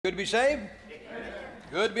Good to be saved? Amen.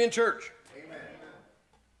 Good to be in church. Amen.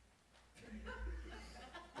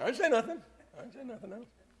 I didn't say nothing. I didn't say nothing else.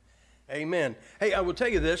 Amen. Hey, I will tell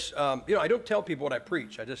you this. I don't tell people what I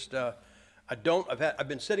preach. I've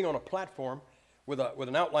been sitting on a platform with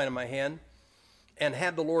an outline in my hand and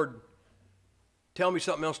had the Lord tell me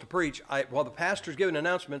something else to preach. While the pastor's giving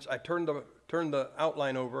announcements, I turned the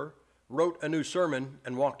outline over, wrote a new sermon,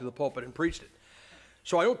 and walked to the pulpit and preached it.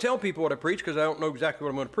 So I don't tell people what I preach because I don't know exactly what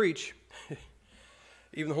I'm going to preach.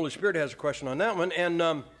 Even the Holy Spirit has a question on that one.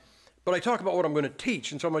 But I talk about what I'm going to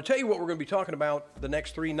teach. And so I'm going to tell you what we're going to be talking about the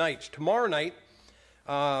next 3 nights. Tomorrow night,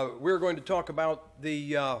 we're going to talk about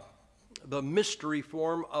the mystery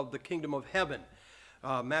form of the kingdom of heaven.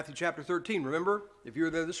 Matthew chapter 13. Remember, if you were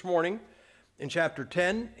there this morning, in chapter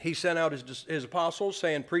 10, he sent out his apostles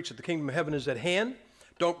saying, preach that the kingdom of heaven is at hand.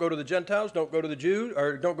 Don't go to the Gentiles, don't go to the Jews,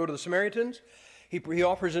 or don't go to the Samaritans. He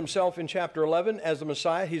offers himself in chapter 11 as the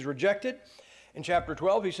Messiah. He's rejected. In chapter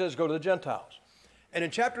 12, he says, go to the Gentiles. And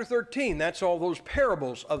in chapter 13, that's all those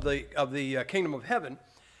parables of the kingdom of heaven.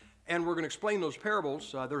 And we're going to explain those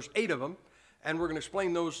parables. There's 8 of them. And we're going to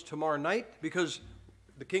explain those tomorrow night because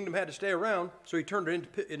the kingdom had to stay around. So he turned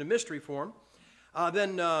it into mystery form.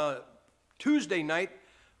 Then Tuesday night,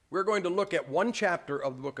 we're going to look at one chapter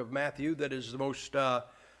of the book of Matthew that is the most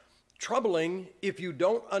troubling if you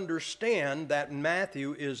don't understand that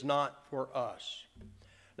Matthew is not for us.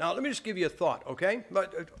 Now, let me just give you a thought, okay?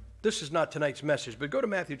 But this is not tonight's message, but go to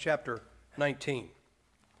Matthew chapter 19.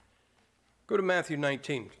 Go to Matthew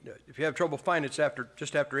 19. If you have trouble finding it, it's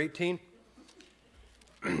just after 18.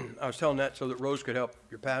 I was telling that so that Rose could help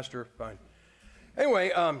your pastor find.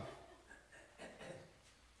 Anyway,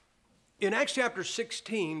 in Acts chapter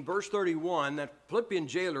 16, verse 31, that Philippian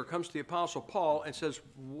jailer comes to the Apostle Paul and says,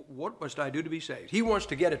 what must I do to be saved? He wants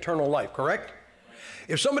to get eternal life, correct?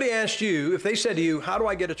 If somebody asked you, if they said to you, how do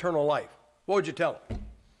I get eternal life? What would you tell them?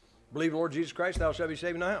 Believe the Lord Jesus Christ, thou shalt be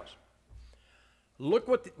saved in thy house. Look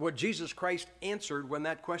what Jesus Christ answered when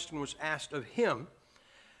that question was asked of him.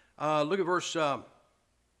 Look at verse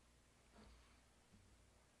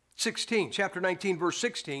 16, chapter 19, verse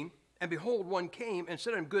 16. And behold, one came and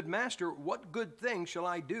said unto him, Good master, what good thing shall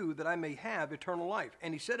I do that I may have eternal life?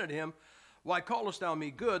 And he said unto him, Why callest thou me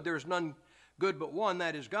good? There is none good but one,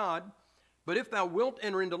 that is God. But if thou wilt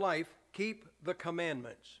enter into life, keep the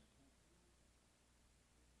commandments.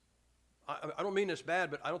 I don't mean this bad,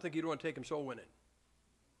 but I don't think you'd want to take him soul winning.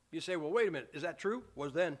 You say, well, wait a minute, is that true?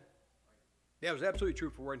 Was then? Yeah, it was absolutely true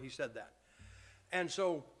for when he said that. And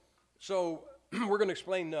so we're going to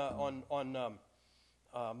explain on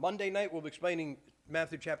Monday night, we'll be explaining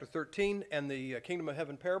Matthew chapter 13 and the Kingdom of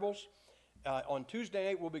Heaven parables. On Tuesday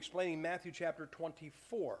night, we'll be explaining Matthew chapter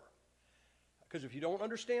 24. Because if you don't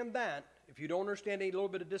understand that, if you don't understand a little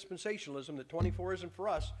bit of dispensationalism, that 24 isn't for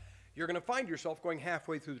us, you're going to find yourself going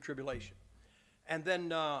halfway through the tribulation. And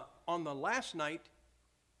then on the last night,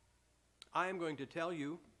 I am going to tell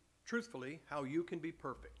you, truthfully, how you can be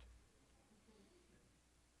perfect.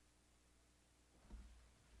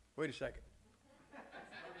 Wait a second.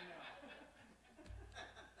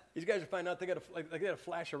 These guys are finding out they got a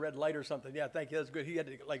flash of red light or something. Yeah, thank you. That's good. He had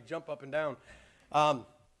to jump up and down.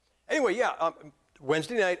 Anyway,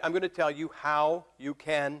 Wednesday night I'm going to tell you how you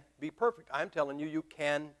can be perfect. I'm telling you, you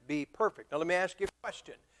can be perfect. Now let me ask you a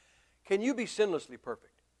question. Can you be sinlessly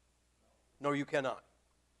perfect? No, you cannot.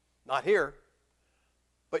 Not here,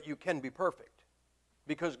 but you can be perfect.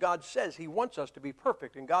 Because God says He wants us to be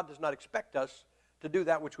perfect, and God does not expect us to do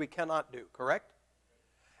that which we cannot do, correct?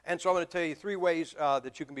 And so I'm going to tell you 3 ways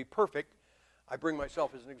that you can be perfect. I bring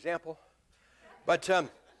myself as an example. But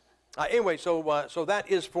anyway, so that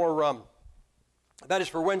is for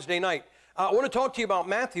Wednesday night. I want to talk to you about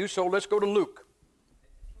Matthew, so let's go to Luke.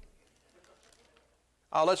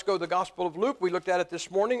 Let's go to the Gospel of Luke. We looked at it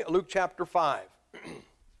this morning, Luke chapter 5.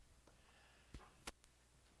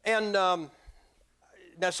 And now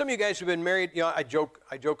some of you guys who've been married, I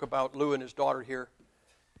joke about Lou and his daughter here.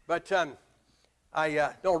 But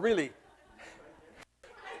no, really.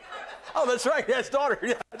 Oh, that's right. That's daughter.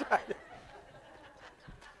 Yeah, that's right.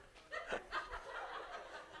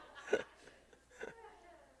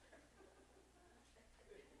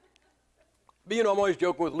 But I'm always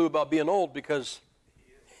joking with Lou about being old because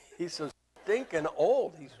he's so stinking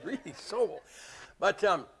old. He's really so old. But,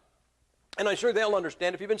 and I'm sure they'll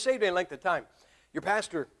understand. If you've been saved any length of time, your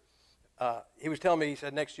pastor, he was telling me, he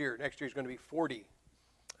said next year he's going to be 40.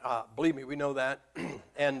 Believe me, we know that.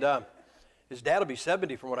 And his dad will be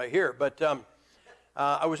 70 from what I hear. But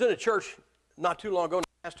I was in a church not too long ago, and the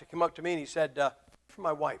pastor came up to me and he said, for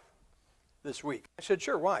my wife this week. I said,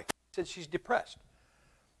 sure, why? He said, she's depressed.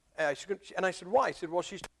 And I said, why? He said, well,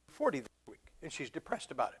 she's 40 this week, and she's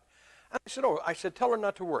depressed about it. And I said, oh, I said, tell her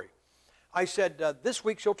not to worry. I said, this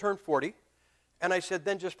week she'll turn 40. And I said,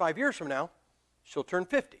 then just 5 years from now, she'll turn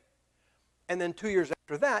 50. And then 2 years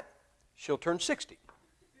after that, she'll turn 60.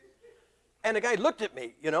 And the guy looked at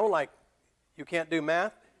me, you know, like, you can't do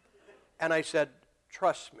math? And I said,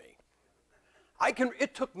 trust me.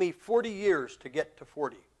 It took me 40 years to get to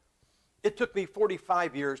 40. It took me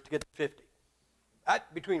 45 years to get to 50.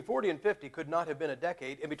 Between 40 and 50 could not have been a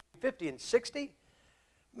decade. And between 50 and 60,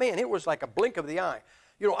 man, it was like a blink of the eye.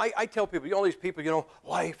 You know, I tell people, all these people, you know,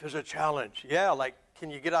 life is a challenge. Yeah, like, can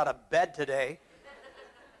you get out of bed today?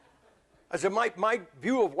 I said, my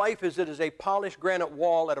view of life is it is a polished granite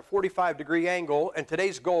wall at a 45-degree angle, and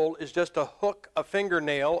today's goal is just to hook a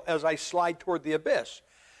fingernail as I slide toward the abyss.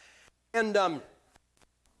 And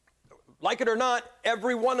like it or not,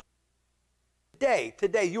 every one of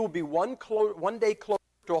today you will be one day closer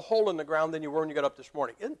to a hole in the ground than you were when you got up this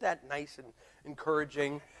morning. Isn't that nice and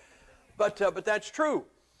encouraging? But that's true.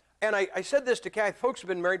 And I said this to Kathy. Folks have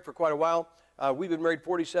been married for quite a while. We've been married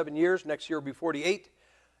 47 years. Next year will be 48.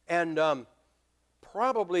 And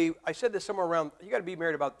probably, I said this somewhere around, you got to be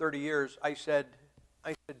married about 30 years. I said,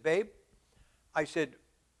 babe, I said,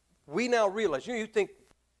 we now realize, you think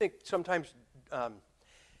sometimes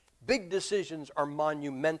big decisions are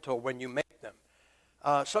monumental when you make them.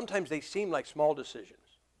 Sometimes they seem like small decisions.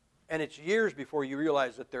 And it's years before you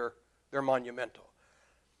realize that they're monumental.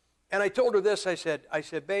 And I told her this, I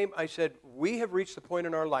said, babe, we have reached the point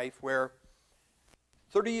in our life where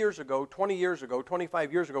 30 years ago, 20 years ago,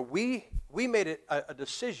 25 years ago, we made a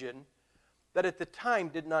decision that at the time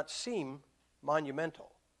did not seem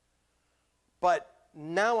monumental. But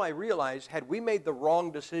now I realize, had we made the wrong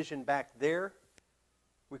decision back there,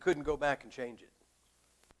 we couldn't go back and change it.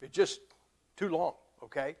 It's just too long,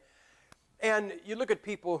 okay? And you look at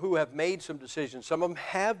people who have made some decisions. Some of them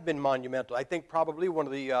have been monumental. I think probably one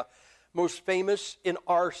of the most famous in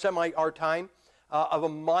our time of a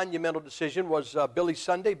monumental decision was Billy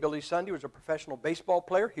Sunday. Billy Sunday was a professional baseball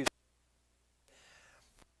player.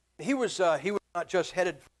 He was not just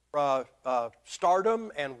headed for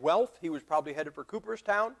stardom and wealth. He was probably headed for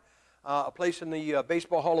Cooperstown, a place in the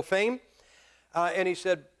Baseball Hall of Fame. And he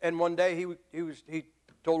said, and one day he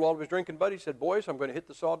told all of his drinking buddies, he said, boys, I'm going to hit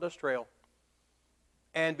the sawdust trail.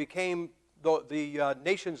 And became the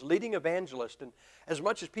nation's leading evangelist. And as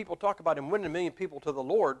much as people talk about him winning 1 million people to the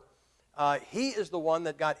Lord, he is the one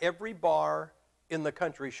that got every bar in the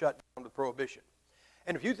country shut down with Prohibition.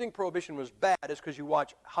 And if you think Prohibition was bad, it's because you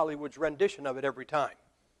watch Hollywood's rendition of it every time.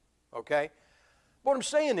 Okay? What I'm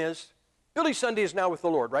saying is, Billy Sunday is now with the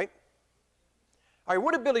Lord, right? All right,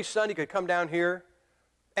 what if Billy Sunday could come down here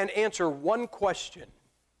and answer one question?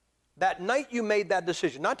 That night you made that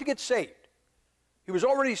decision, not to get saved. He was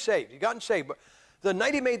already saved. He'd gotten saved. But the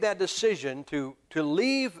night he made that decision to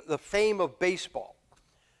leave the fame of baseball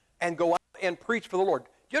and go out and preach for the Lord. Do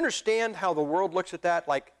you understand how the world looks at that?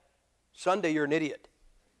 Like, Sunday, you're an idiot.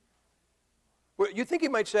 Well, you think he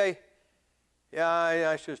might say, yeah,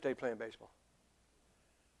 I should have stayed playing baseball.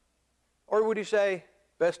 Or would he say,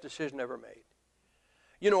 best decision ever made?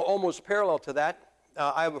 You know, almost parallel to that,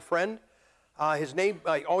 I have a friend. His name,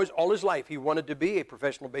 all his life, he wanted to be a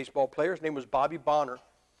professional baseball player. His name was Bobby Bonner.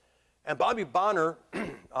 And Bobby Bonner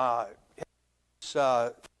has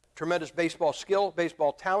tremendous baseball skill,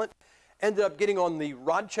 baseball talent, ended up getting on the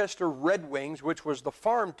Rochester Red Wings, which was the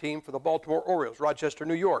farm team for the Baltimore Orioles, Rochester,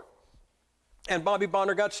 New York. And Bobby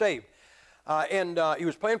Bonner got saved. He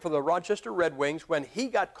was playing for the Rochester Red Wings when he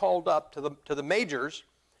got called up to the majors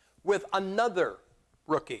with another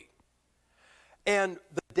rookie. And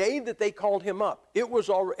the day that they called him up,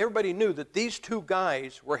 everybody knew that these two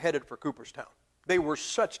guys were headed for Cooperstown. They were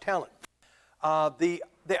such talent. I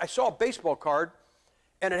saw a baseball card,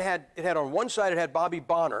 and it had on one side it had Bobby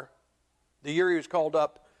Bonner, the year he was called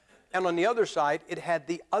up, and on the other side it had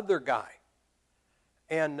the other guy.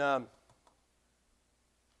 And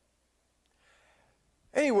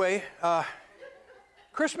anyway,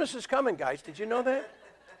 Christmas is coming, guys. Did you know that?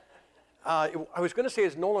 I was going to say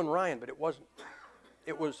it's Nolan Ryan, but it wasn't.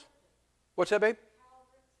 It was, what's that, babe?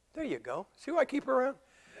 There you go. See why I keep her around?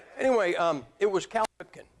 Anyway, it was Cal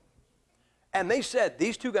Ripken. And they said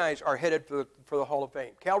these two guys are headed for the Hall of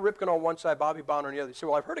Fame. Cal Ripken on one side, Bobby Bonner on the other. They said,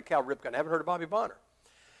 well, I've heard of Cal Ripken. I haven't heard of Bobby Bonner.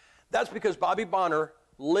 That's because Bobby Bonner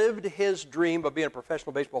lived his dream of being a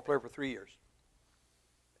professional baseball player for 3 years.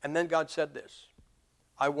 And then God said this,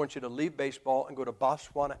 I want you to leave baseball and go to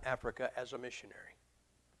Botswana, Africa as a missionary.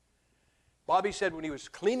 Bobby said when he was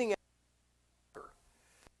cleaning out,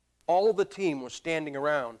 all the team was standing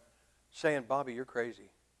around saying, Bobby, you're crazy.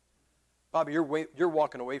 Bobby, you're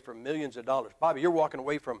walking away from millions of dollars. Bobby, you're walking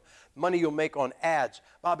away from money you'll make on ads.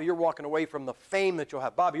 Bobby, you're walking away from the fame that you'll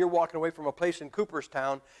have. Bobby, you're walking away from a place in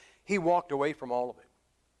Cooperstown. He walked away from all of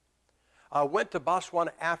it. Went to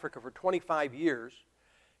Botswana, Africa for 25 years.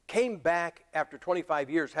 Came back after 25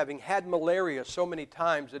 years having had malaria so many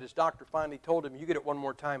times that his doctor finally told him, you get it one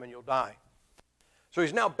more time and you'll die. So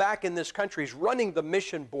he's now back in this country. He's running the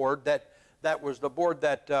mission board that was the board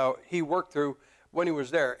that he worked through when he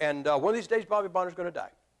was there. And one of these days, Bobby Bonner's going to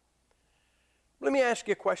die. Let me ask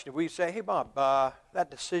you a question. If we say, hey, Bob,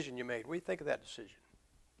 that decision you made, what do you think of that decision?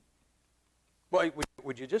 Well,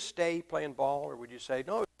 would you just stay playing ball, or would you say,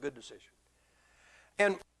 no, it's a good decision?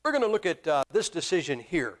 And we're going to look at this decision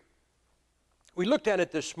here. We looked at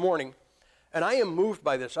it this morning, and I am moved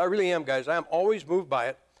by this. I really am, guys. I am always moved by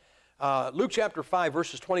it. Luke chapter 5,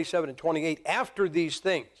 verses 27 and 28. After these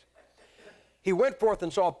things, he went forth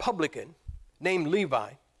and saw a publican named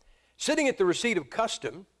Levi, sitting at the receipt of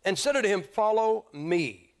custom, and said unto him, follow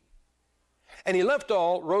me. And he left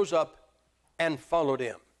all, rose up, and followed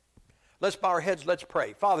him. Let's bow our heads, let's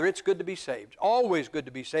pray. Father, it's good to be saved. Always good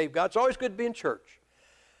to be saved, God. It's always good to be in church.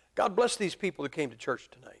 God bless these people that came to church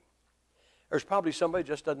tonight. There's probably somebody who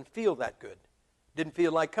just doesn't feel that good. Didn't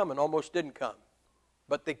feel like coming, almost didn't come.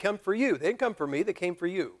 But they come for you. They didn't come for me, they came for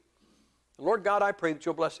you. Lord God, I pray that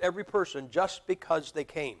you'll bless every person just because they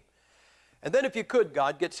came. And then if you could,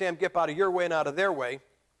 God, get Sam Gipp out of your way and out of their way,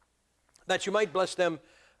 that you might bless them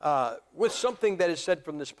with something that is said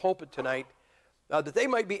from this pulpit tonight, that they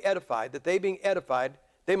might be edified, that they being edified,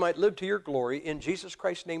 they might live to your glory. In Jesus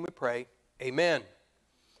Christ's name we pray, amen.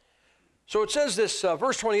 So it says this,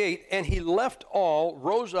 verse 28, and he left all,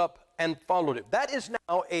 rose up, and followed him. That is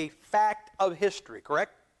now a fact of history,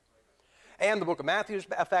 correct? And the book of Matthew is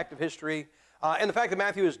a fact of history. And the fact that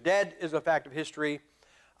Matthew is dead is a fact of history.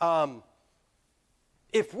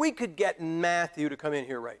 If we could get Matthew to come in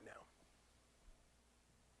here right now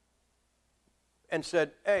and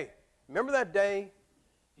said, hey, remember that day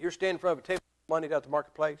you're standing in front of a table of money down at the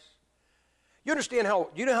marketplace? You understand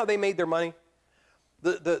you know how they made their money?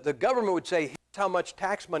 The government would say, here's how much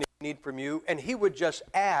tax money we need from you, and he would just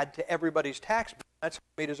add to everybody's tax. That's how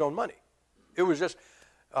he made his own money. It was just,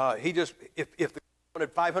 if the government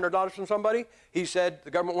wanted $500 from somebody, he said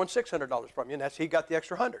the government wants $600 from you, and he got the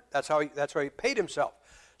extra $100. That's how he paid himself.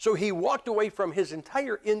 So he walked away from his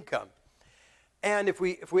entire income. And if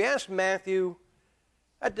we ask Matthew,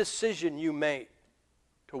 that decision you made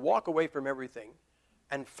to walk away from everything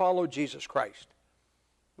and follow Jesus Christ,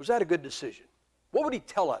 was that a good decision? What would he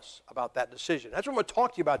tell us about that decision? That's what I'm going to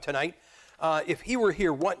talk to you about tonight. If he were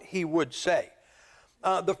here, what he would say.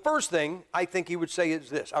 The first thing I think he would say is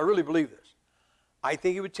this. I really believe this. I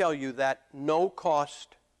think he would tell you that no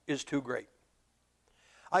cost is too great.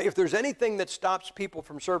 If there's anything that stops people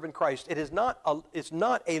from serving Christ, it's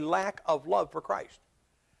not a lack of love for Christ.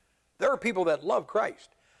 There are people that love Christ.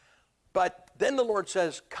 But then the Lord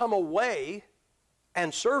says, come away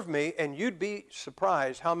and serve me, and you'd be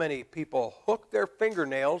surprised how many people hook their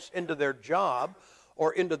fingernails into their job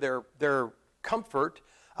or into their comfort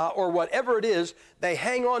or whatever it is. They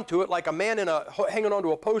hang on to it like a man hanging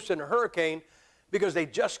onto a post in a hurricane because they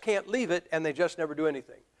just can't leave it, and they just never do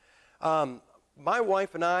anything. My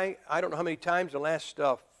wife and I don't know how many times in the last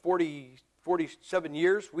 47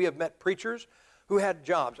 years, we have met preachers who had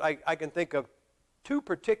jobs. I can think of two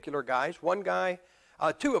particular guys. One guy,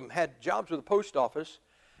 two of them had jobs with the post office,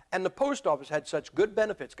 and the post office had such good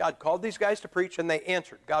benefits. God called these guys to preach, and they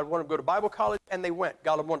answered. God wanted them to go to Bible college, and they went.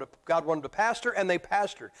 God wanted them to pastor, and they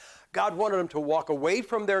pastored. God wanted them to walk away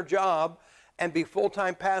from their job and be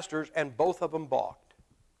full-time pastors, and both of them balked.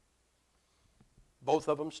 Both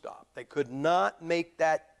of them stopped. They could not make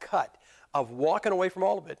that cut of walking away from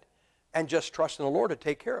all of it and just trusting the Lord to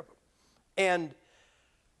take care of them. And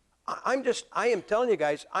I am telling you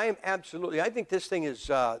guys, I think this thing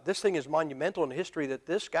is monumental in history, that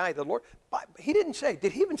this guy, the Lord, he didn't say,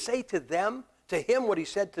 did he even say to him what he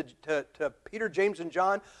said to Peter, James, and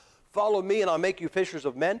John, follow me and I'll make you fishers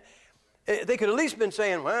of men? They could at least been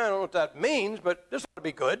saying, well, I don't know what that means, but this ought to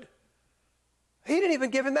be good. He didn't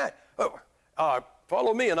even give him that.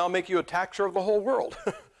 Follow me and I'll make you a taxer of the whole world.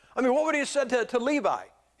 I mean, what would he have said to Levi?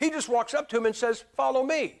 He just walks up to him and says, follow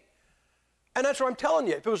me. And that's what I'm telling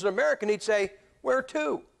you. If it was an American, he'd say, where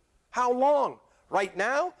to? How long? Right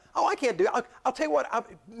now? Oh, I can't do it. I'll tell you what,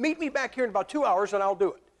 meet me back here in about 2 hours and I'll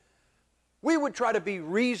do it. We would try to be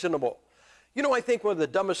reasonable. You know, I think one of the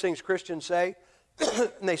dumbest things Christians say,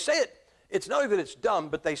 and they say it, it's not only that it's dumb,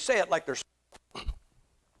 but they say it like they're,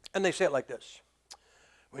 and they say it like this.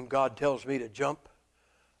 When God tells me to jump,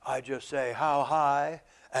 I just say how high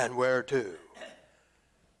and where to.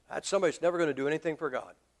 That's somebody that's never going to do anything for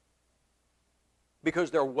God.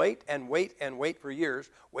 Because they'll wait and wait and wait for years,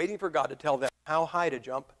 waiting for God to tell them how high to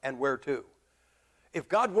jump and where to. If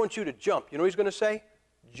God wants you to jump, you know what he's going to say?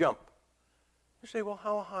 Jump. You say, well,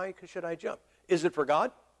 how high should I jump? Is it for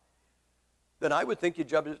God? Then I would think you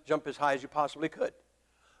jump as high as you possibly could.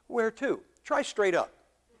 Where to? Try straight up.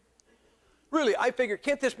 Really, I figure,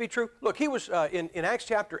 can't this be true? Look, he was in Acts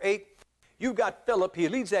chapter 8, you've got Philip, he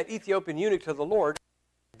leads that Ethiopian eunuch to the Lord,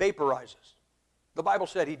 vaporizes. The Bible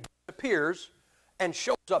said he disappears and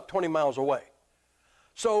shows up 20 miles away.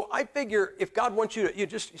 So I figure if God wants you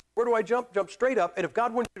to, where do I jump? Jump straight up. And if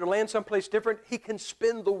God wants you to land someplace different, he can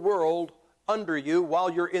spin the world under you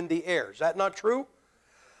while you're in the air. Is that not true?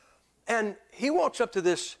 And he walks up to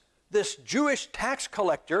this Jewish tax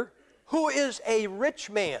collector who is a rich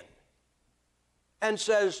man and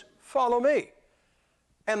says, follow me.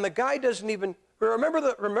 And the guy doesn't even, remember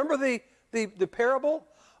the parable?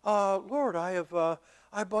 Lord,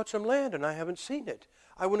 I bought some land and I haven't seen it.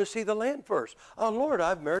 I want to see the land first. Lord,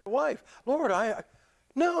 I've married a wife. Lord,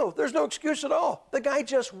 no, there's no excuse at all. The guy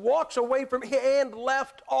just walks away from him and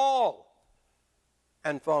left all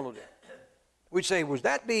and followed him. We'd say, would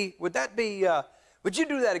you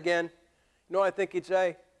do that again? You know what I think he'd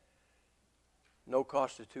say? No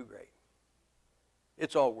cost is too great.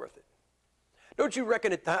 It's all worth it. Don't you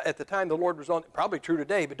reckon at the time the Lord was on, probably true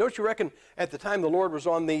today, but don't you reckon at the time the Lord was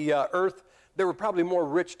on the earth, there were probably more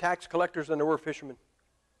rich tax collectors than there were fishermen?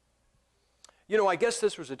 You know, I guess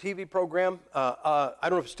this was a TV program. I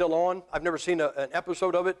don't know if it's still on. I've never seen an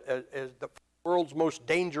episode of it as the world's most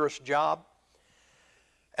dangerous job.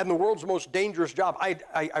 And the world's most dangerous job,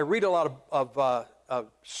 I read a lot of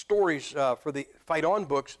stories for the Fight On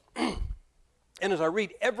books. And as I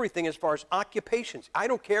read everything as far as occupations, I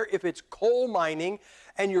don't care if it's coal mining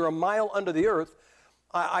and you're a mile under the earth,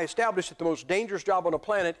 I established that the most dangerous job on the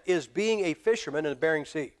planet is being a fisherman in the Bering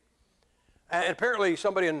Sea. And apparently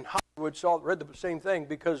somebody in Hollywood read the same thing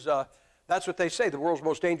because that's what they say. The world's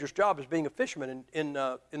most dangerous job is being a fisherman in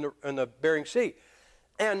the Bering Sea.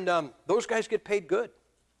 And those guys get paid good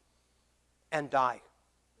and die.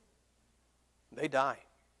 They die.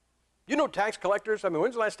 You know tax collectors? I mean,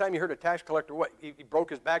 when's the last time you heard a tax collector, what, he broke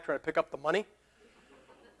his back trying to pick up the money?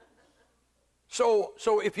 So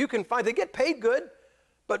if you can find, they get paid good,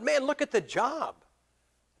 but man, look at the job.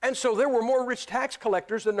 And so there were more rich tax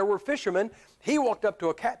collectors than there were fishermen. He walked up to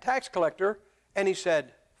a tax collector and he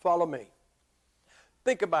said, follow me.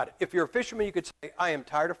 Think about it. If you're a fisherman, you could say, I am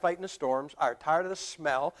tired of fighting the storms. I'm tired of the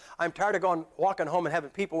smell. I'm tired of walking home and having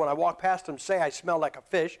people, when I walk past them, say I smell like a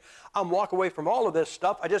fish. I'm walking away from all of this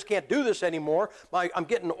stuff. I just can't do this anymore. I'm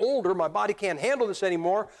getting older. My body can't handle this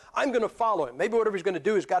anymore. I'm going to follow him. Maybe whatever he's going to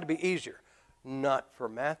do has got to be easier. Not for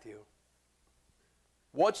Matthew.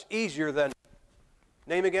 What's easier than,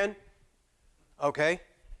 name again? Okay.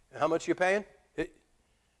 How much are you paying?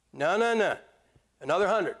 No. Another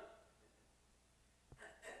 100.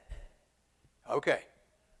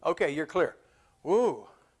 Okay, you're clear. Woo.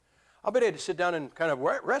 I bet I had to sit down and kind of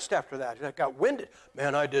rest after that. I got winded.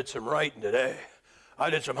 Man, I did some writing today. I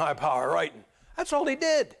did some high power writing. That's all he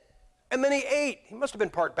did. And then he ate. He must have been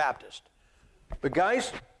part Baptist. But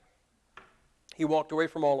guys, he walked away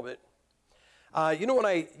from all of it. You know what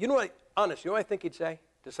I think he'd say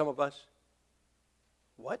to some of us?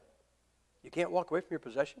 What? You can't walk away from your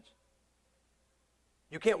possessions?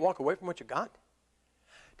 You can't walk away from what you got?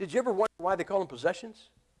 Did you ever wonder why they call them possessions?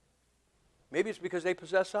 Maybe it's because they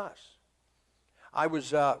possess us. When I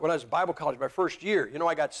was in Bible college, my first year, you know,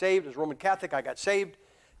 I got saved as a Roman Catholic. I got saved.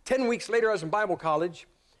 10 weeks later, I was in Bible college.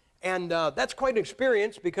 And that's quite an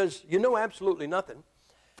experience because you know absolutely nothing.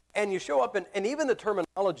 And you show up, and even the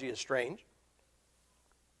terminology is strange.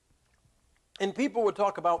 And people would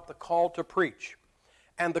talk about the call to preach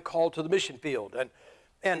and the call to the mission field. And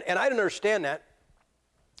I didn't understand that.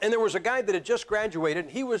 And there was a guy that had just graduated,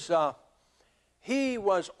 and he was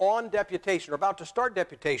on deputation, or about to start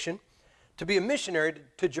deputation, to be a missionary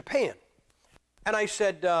to Japan. And I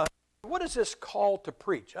said, what is this call to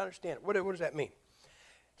preach? I understand it. What does that mean?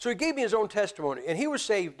 So he gave me his own testimony, and he was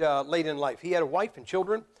saved late in life. He had a wife and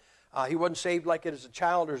children. He wasn't saved like it as a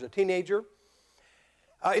child or as a teenager.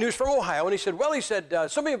 And he was from Ohio, and he said,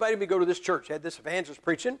 somebody invited me to go to this church. They had this evangelist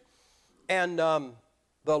preaching, and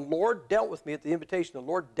the Lord dealt with me at the invitation. The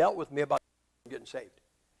Lord dealt with me about getting saved.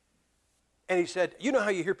 And he said, you know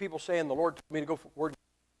how you hear people saying, the Lord told me to go forward,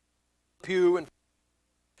 pew, and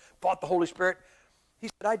fought the Holy Spirit? He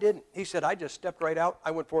said, I didn't. He said, I just stepped right out.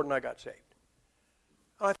 I went forward, and I got saved.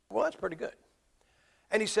 And I thought, well, that's pretty good.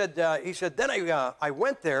 And he said, then I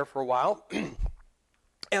went there for a while,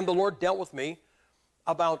 and the Lord dealt with me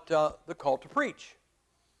about the call to preach.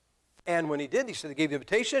 And when he did, he said, they gave the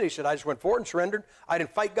invitation. He said, I just went forward and surrendered. I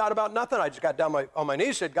didn't fight God about nothing. I just got down on my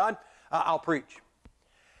knees, said, God, I'll preach.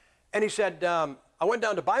 And he said, I went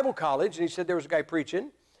down to Bible college, and he said there was a guy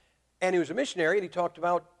preaching, and he was a missionary, and he talked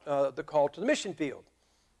about the call to the mission field.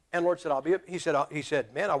 And the Lord said, he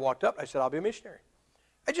said, man, I walked up, I said, I'll be a missionary.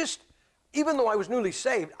 Even though I was newly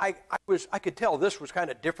saved, I could tell this was kind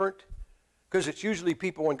of different, because it's usually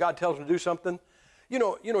people, when God tells them to do something, you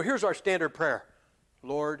know, here's our standard prayer.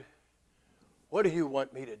 Lord, what do you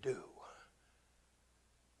want me to do?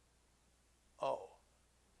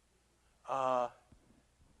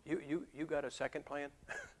 You got a second plan?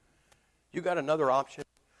 You got another option?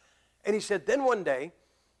 And he said, then one day,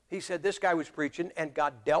 he said, this guy was preaching, and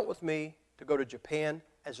God dealt with me to go to Japan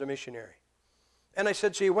as a missionary. And I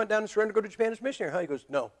said, so you went down and surrendered to go to Japan as a missionary, huh? He goes,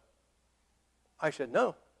 no. I said,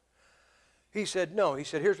 no. He said, no. He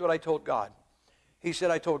said, here's what I told God. He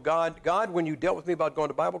said, I told God, when you dealt with me about going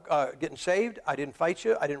to Bible, getting saved, I didn't fight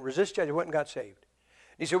you. I didn't resist you. I just went and got saved.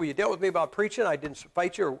 He said, when you dealt with me about preaching, I didn't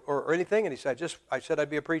fight you or anything. And he said, I said I'd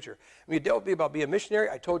be a preacher. When you dealt with me about being a missionary,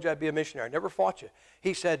 I told you I'd be a missionary. I never fought you.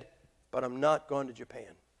 He said, but I'm not going to Japan.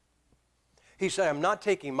 He said, I'm not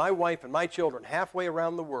taking my wife and my children halfway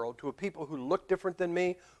around the world to a people who look different than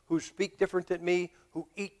me, who speak different than me, who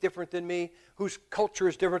eat different than me, whose culture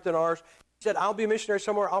is different than ours. He said, I'll be a missionary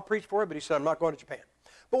somewhere. I'll preach for it. But he said, I'm not going to Japan.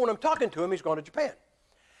 But when I'm talking to him, he's going to Japan.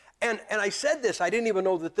 And I said this. I didn't even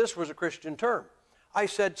know that this was a Christian term. I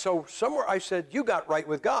said, you got right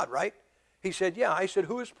with God, right? He said, yeah. I said,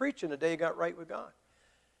 who was preaching the day you got right with God?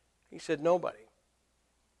 He said, nobody.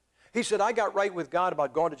 He said, I got right with God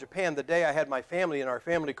about going to Japan the day I had my family in our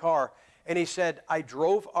family car. And he said, I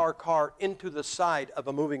drove our car into the side of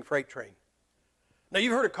a moving freight train. Now,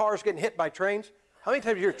 you've heard of cars getting hit by trains. How many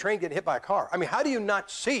times do you hear a train getting hit by a car? I mean, how do you not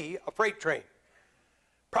see a freight train?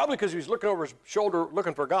 Probably because he was looking over his shoulder,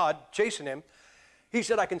 looking for God, chasing him. He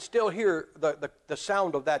said, I can still hear the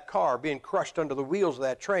sound of that car being crushed under the wheels of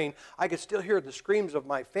that train. I could still hear the screams of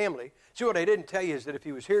my family. See, what I didn't tell you is that if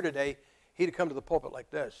he was here today, he'd have come to the pulpit like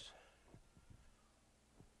this.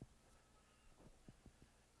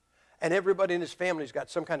 And everybody in his family's got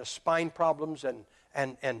some kind of spine problems and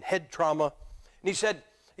head trauma. And he said,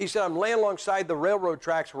 I'm laying alongside the railroad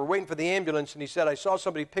tracks. We're waiting for the ambulance. And he said, I saw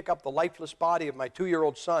somebody pick up the lifeless body of my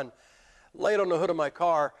 2-year-old son, lay it on the hood of my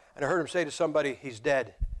car, and I heard him say to somebody, he's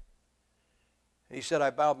dead. And he said, I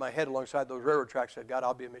bowed my head alongside those railroad tracks and said, God,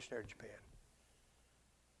 I'll be a missionary to Japan.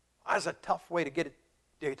 That's a tough way to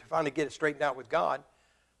finally get it straightened out with God.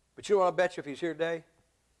 But you know what, I'll bet you if he's here today,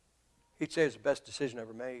 he'd say it's the best decision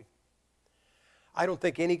ever made. I don't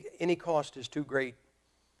think any cost is too great.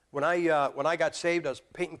 When I got saved, I was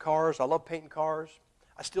painting cars. I love painting cars.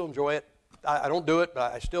 I still enjoy it. I don't do it,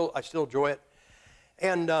 but I still enjoy it.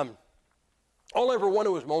 And all I ever wanted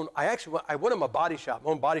was my own. I wanted my body shop,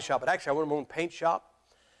 my own body shop, but actually I wanted my own paint shop.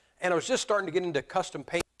 And I was just starting to get into custom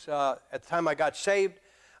paints at the time I got saved.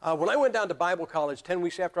 When I went down to Bible college 10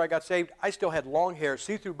 weeks after I got saved, I still had long hair,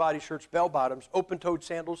 see-through body shirts, bell-bottoms, open-toed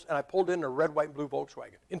sandals, and I pulled in a red, white, and blue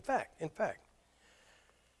Volkswagen. In fact,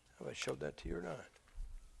 have I showed that to you or not?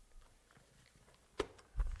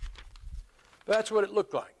 But that's what it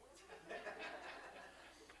looked like.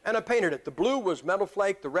 And I painted it. The blue was metal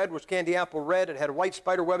flake. The red was candy apple red. It had white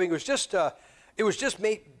spider webbing. It was just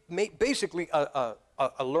basically a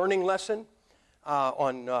learning lesson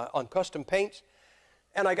on custom paints.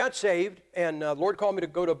 And I got saved, and the Lord called me to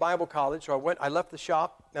go to Bible college. So I left the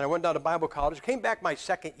shop, and I went down to Bible college. I came back my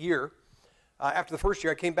second year. After the first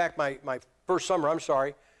year, I came back my first summer,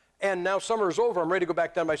 And now summer is over. I'm ready to go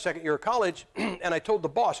back down my second year of college. And I told the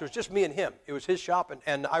boss, it was just me and him. It was his shop,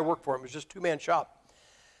 and I worked for him. It was just a two-man shop.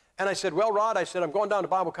 And I said, well, Rod, I'm going down to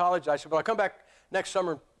Bible college. I said, well, I'll come back next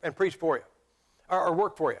summer and preach for you or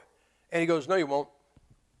work for you. And he goes, no, you won't.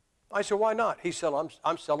 I said, why not? He said,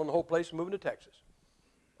 I'm selling the whole place and moving to Texas.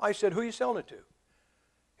 I said, who are you selling it to?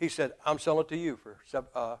 He said, I'm selling it to you for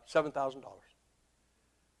 $7,000.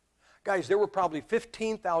 Guys, there were probably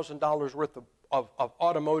 $15,000 worth of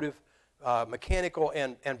automotive, mechanical,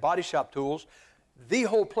 and body shop tools. The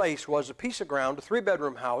whole place was a piece of ground, a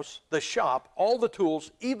 3-bedroom house, the shop, all the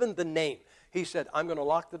tools, even the name. He said, I'm going to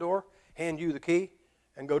lock the door, hand you the key,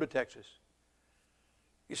 and go to Texas.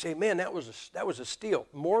 You say, man, that was a steal.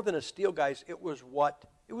 More than a steal, guys, it was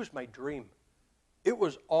my dream. It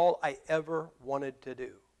was all I ever wanted to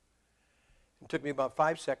do. It took me about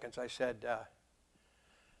 5 seconds. I said,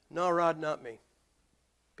 no, Rod, not me.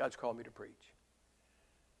 God's called me to preach.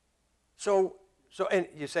 So, and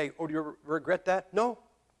you say, oh, do you regret that? No.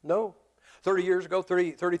 33 years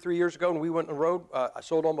ago, when we went on the road, I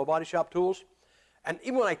sold all my body shop tools. And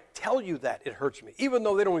even when I tell you that, it hurts me, even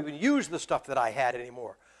though they don't even use the stuff that I had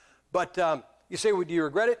anymore. But you say, well, do you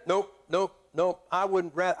regret it? Nope, nope, nope.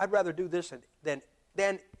 I'd rather do this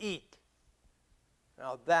than eat.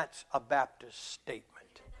 Now, that's a Baptist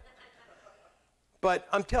statement. But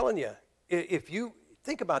I'm telling you, if you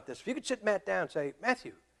think about this, if you could sit Matt down and say,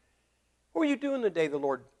 Matthew, what were you doing the day the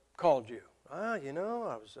Lord called you? You know,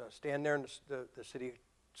 I was standing there in the city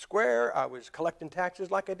square. I was collecting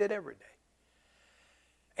taxes like I did every day.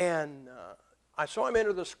 And I saw him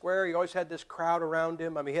enter the square. He always had this crowd around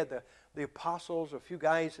him. I mean, he had the apostles, a few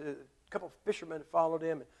guys, a couple of fishermen followed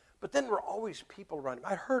him. But then there were always people around him.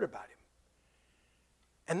 I heard about him.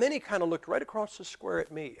 And then he kind of looked right across the square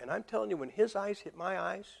at me. And I'm telling you, when his eyes hit my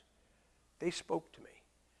eyes, they spoke to me.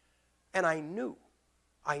 And I knew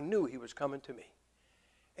he was coming to me.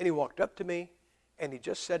 And he walked up to me, and he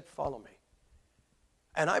just said, follow me.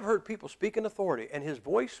 And I've heard people speak in authority, and his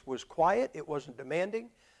voice was quiet. It wasn't demanding,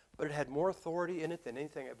 but it had more authority in it than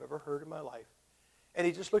anything I've ever heard in my life. And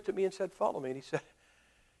he just looked at me and said, follow me. And he said,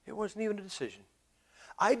 it wasn't even a decision.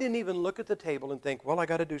 I didn't even look at the table and think, well, I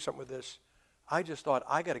got to do something with this. I just thought,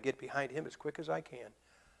 I got to get behind him as quick as I can.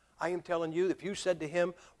 I am telling you, if you said to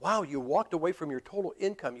him, wow, you walked away from your total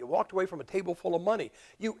income, you walked away from a table full of money,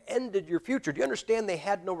 you ended your future. Do you understand they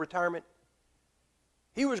had no retirement?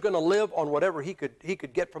 He was going to live on whatever he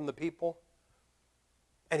could get from the people.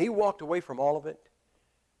 And he walked away from all of it.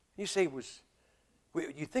 You say,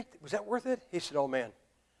 you think, was that worth it? He said, oh man,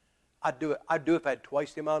 I'd do it. I'd do it if I had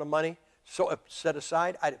twice the amount of money set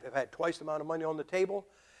aside. If I had twice the amount of money on the table.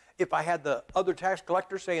 If I had the other tax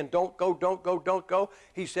collector saying, don't go, don't go, don't go.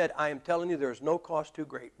 He said, I am telling you, there is no cost too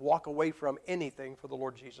great. Walk away from anything for the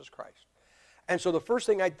Lord Jesus Christ. And so the first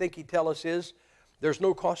thing I think he'd tell us is, there's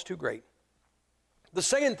no cost too great. The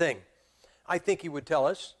second thing I think he would tell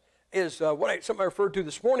us is something I referred to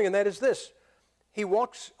this morning, and that is this. He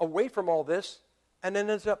walks away from all this and then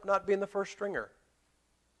ends up not being the first stringer.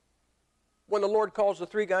 When the Lord calls the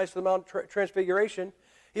three guys to the Mount Transfiguration,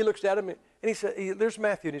 he looks at him and he said, there's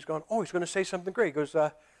Matthew, and he's going, oh, he's going to say something great. He goes,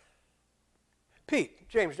 Pete,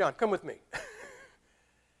 James, John, come with me.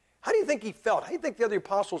 How do you think he felt? How do you think the other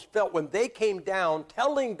apostles felt when they came down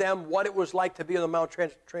telling them what it was like to be on the Mount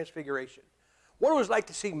Transfiguration? What it was like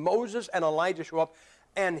to see Moses and Elijah show up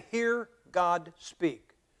and hear God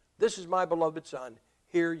speak. This is my beloved Son,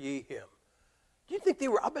 hear ye him. Do you think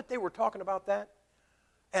I bet they were talking about that?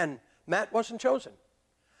 And Matt wasn't chosen.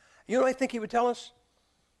 You know what I think he would tell us?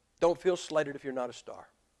 Don't feel slighted if you're not a star.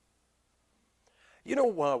 You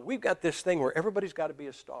know, we've got this thing where everybody's got to be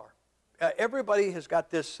a star. Everybody has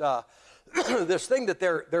got this this thing that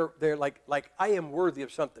they're like I am worthy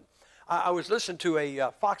of something. I was listening to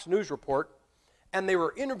a Fox News report, and they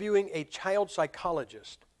were interviewing a child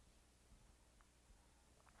psychologist.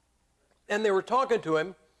 And they were talking to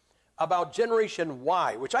him about Generation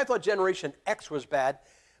Y, which I thought Generation X was bad,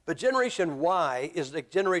 but Generation Y is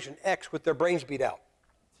like Generation X with their brains beat out.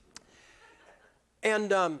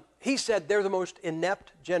 And he said they're the most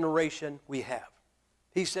inept generation we have.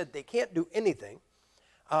 He said they can't do anything.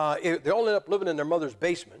 They all end up living in their mother's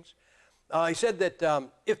basements. He said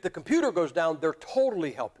that if the computer goes down, they're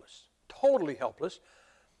totally helpless. Totally helpless.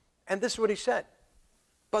 And this is what he said.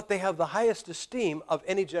 But they have the highest esteem of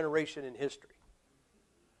any generation in history.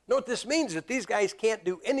 Know what this means? That these guys can't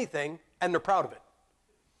do anything, and they're proud of it.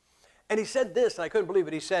 And he said this, and I couldn't believe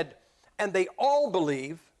it. He said, and they all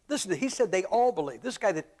believe, listen, he said they all believe. This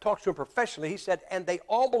guy that talks to him professionally, he said, and they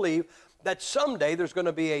all believe that someday there's going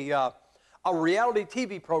to be a reality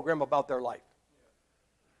TV program about their life.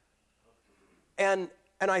 And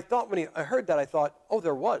I thought, when I heard that, I thought, oh,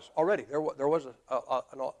 there was already. There was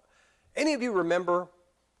any of you remember,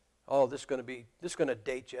 oh, this is going to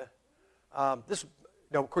date you.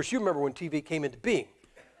 Now, of course, you remember when TV came into being.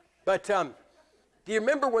 But do you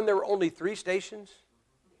remember when there were only 3 stations?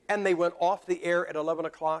 And they went off the air at 11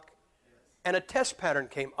 o'clock? And a test pattern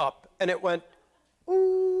came up, and it went, ooh.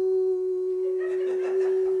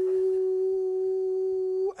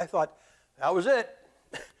 I thought, that was it.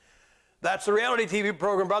 That's the reality TV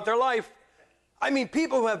program about their life. I mean,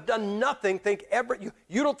 people who have done nothing think ever.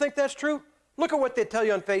 You don't think that's true? Look at what they tell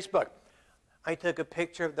you on Facebook. I took a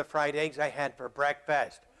picture of the fried eggs I had for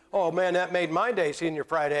breakfast. Oh, man, that made my day, seeing your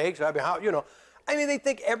fried eggs. I mean, how, you know. I mean, they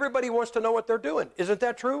think everybody wants to know what they're doing. Isn't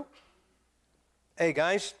that true? Hey,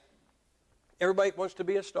 guys, everybody wants to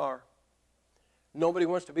be a star. Nobody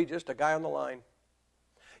wants to be just a guy on the line.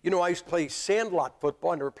 You know, I used to play sandlot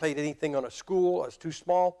football. I never played anything on a school. I was too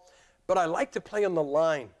small. But I like to play on the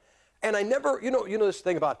line. And I never, you know this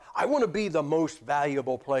thing about, I want to be the most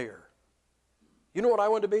valuable player. You know what I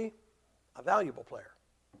want to be? A valuable player.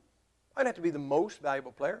 I didn't have to be the most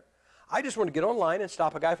valuable player. I just wanted to get online and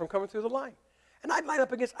stop a guy from coming through the line. And I lined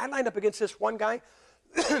up against this one guy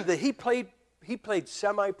that he played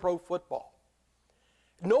semi-pro football.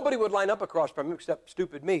 Nobody would line up across from him except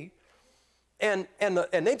stupid me. And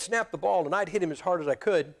they'd snap the ball, and I'd hit him as hard as I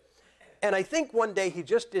could. And I think one day he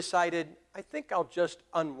just decided, I think I'll just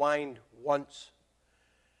unwind once.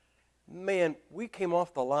 Man, we came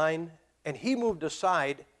off the line, and he moved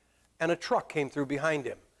aside, and a truck came through behind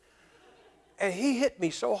him. And he hit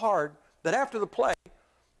me so hard that after the play,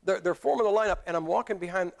 they're forming the lineup, and I'm walking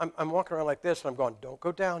around like this, and I'm going, don't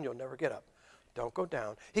go down, you'll never get up. Don't go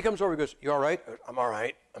down. He comes over, he goes, you all right? I'm all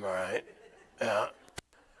right. Yeah.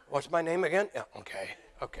 What's my name again? Yeah,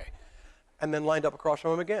 okay. And then lined up across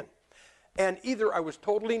from him again. And either I was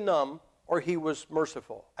totally numb or he was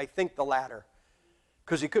merciful. I think the latter,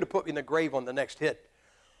 because he could have put me in the grave on the next hit.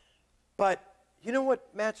 But you know what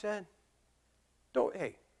Matt said?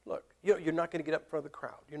 Hey, look, you're not going to get up in front of the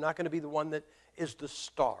crowd. You're not going to be the one that is the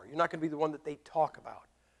star. You're not going to be the one that they talk about.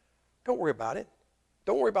 Don't worry about it.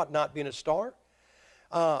 Don't worry about not being a star.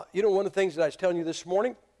 One of the things that I was telling you this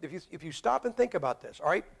morning, if you stop and think about this, all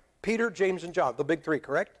right? Peter, James, and John, the big three,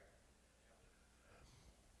 correct?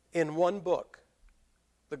 In one book,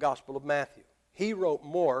 the Gospel of Matthew, he wrote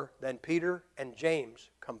more than Peter and James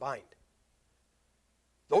combined.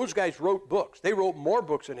 Those guys wrote books. They wrote more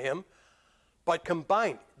books than him, but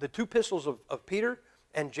combined, the two epistles of Peter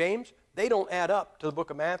and James, they don't add up to the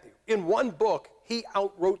book of Matthew. In one book, he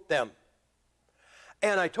outwrote them.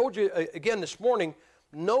 And I told you again this morning,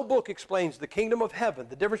 no book explains the kingdom of heaven,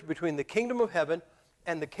 the difference between the kingdom of heaven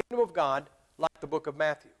and the kingdom of God, like the book of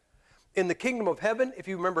Matthew. In the kingdom of heaven, if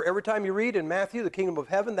you remember every time you read in Matthew, the kingdom of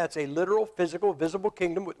heaven, that's a literal, physical, visible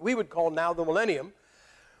kingdom, what we would call now the millennium.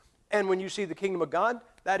 And when you see the kingdom of God,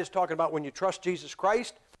 that is talking about when you trust Jesus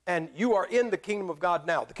Christ, and you are in the kingdom of God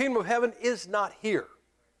now. The kingdom of heaven is not here.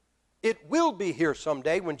 It will be here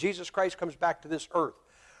someday when Jesus Christ comes back to this earth.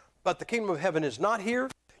 But the kingdom of heaven is not here.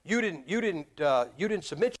 You didn't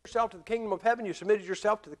submit yourself to the kingdom of heaven. You submitted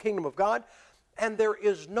yourself to the kingdom of God. And there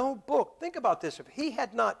is no book. Think about this. If he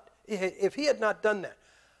had not done that.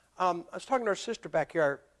 I was talking to our sister back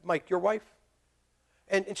here, Mike, your wife.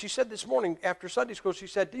 And she said this morning after Sunday school, she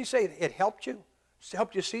said, did you say it helped you? It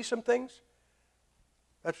helped you see some things?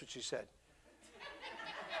 That's what she said.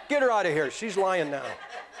 Get her out of here. She's lying now.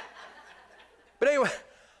 But anyway,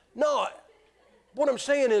 no, what I'm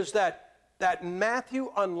saying is that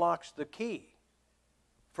Matthew unlocks the key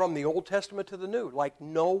from the Old Testament to the New like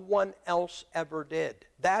no one else ever did.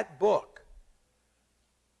 That book.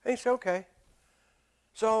 And he said, okay.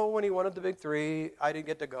 So when he wanted the big three, I didn't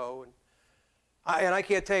get to go. And I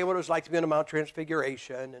can't tell you what it was like to be on the Mount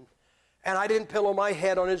Transfiguration. And I didn't pillow my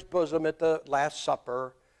head on his bosom at the Last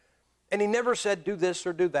Supper. And he never said do this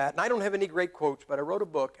or do that. And I don't have any great quotes, but I wrote a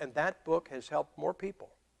book, and that book has helped more people.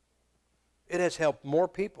 It has helped more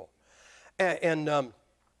people. And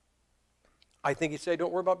I think he'd say,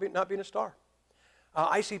 don't worry about not being a star.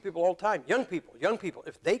 I see people all the time, young people,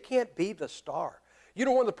 if they can't be the star. You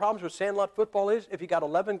know one of the problems with sandlot football is if you got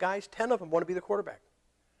 11 guys, 10 of them want to be the quarterback.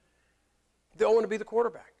 They all want to be the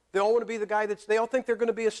quarterback. They all want to be the guy they all think they're going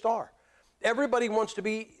to be a star. Everybody wants to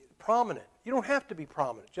be prominent. You don't have to be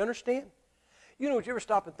prominent. Do you understand? Would you ever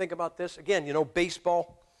stop and think about this? Again,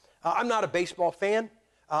 baseball. I'm not a baseball fan.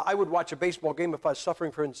 I would watch a baseball game if I was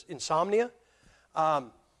suffering from insomnia.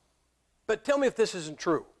 But tell me if this isn't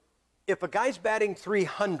true. If a guy's batting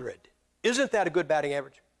 300, isn't that a good batting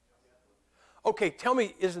average? Okay, tell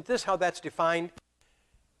me, isn't this how that's defined?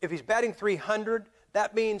 If he's batting 300,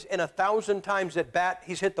 that means in 1,000 times at bat,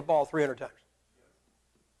 he's hit the ball 300 times.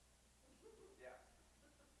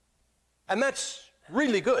 And that's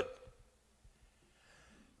really good.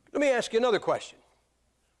 Let me ask you another question.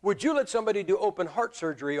 Would you let somebody do open heart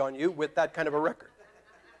surgery on you with that kind of a record?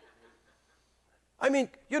 I mean,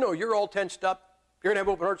 you're all tensed up. You're going to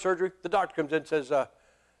have open heart surgery. The doctor comes in and says,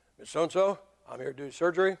 Miss So-and-so, I'm here to do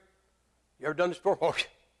surgery. You ever done this before? Oh,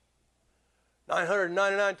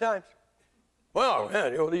 999 times. Well,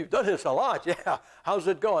 man, you've done this a lot. Yeah. How's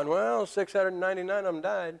it going? Well, 699 of them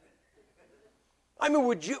died. I mean,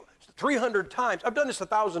 would you, 300 times, I've done this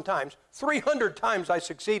 1,000 times, 300 times I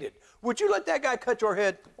succeeded. Would you let that guy cut your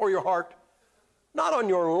head or your heart? Not on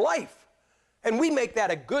your life. And we make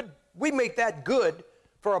that good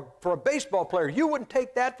for a baseball player. You wouldn't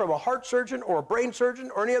take that from a heart surgeon or a brain surgeon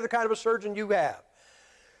or any other kind of a surgeon you have.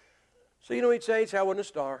 So he'd say, I wasn't a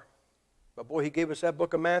star. But boy, he gave us that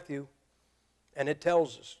book of Matthew, and it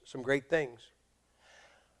tells us some great things.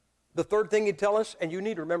 The third thing he'd tell us, and you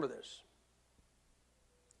need to remember this,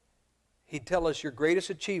 he'd tell us your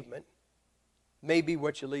greatest achievement may be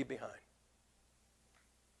what you leave behind.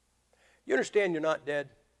 You understand you're not dead?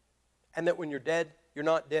 And that when you're dead, you're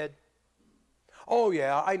not dead? Oh,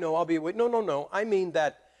 yeah, I know, I'll be away. No, no, no. I mean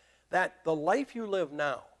that the life you live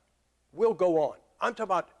now will go on. I'm talking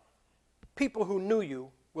about people who knew you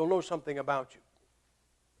will know something about you.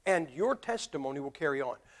 And your testimony will carry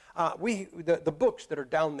on. The books that are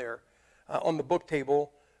down there on the book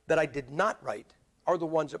table that I did not write are the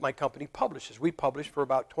ones that my company publishes. We publish for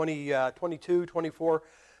about 22, 24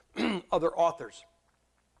 other authors.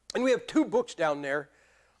 And we have 2 books down there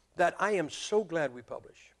that I am so glad we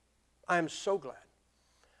publish. I am so glad.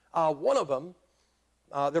 One of them,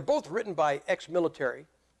 they're both written by ex-military.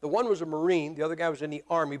 The one was a Marine. The other guy was in the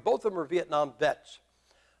Army. Both of them are Vietnam vets.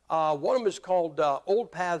 One of them is called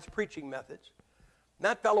Old Paths Preaching Methods. And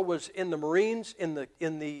that fellow was in the Marines in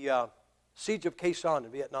the siege of Khe Sanh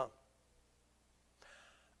in Vietnam.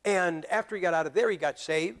 And after he got out of there, he got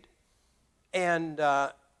saved. And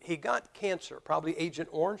he got cancer, probably Agent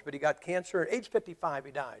Orange, but he got cancer. At age 55,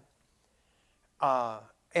 he died.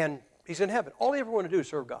 And he's in heaven. All he ever wanted to do is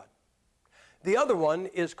serve God. The other one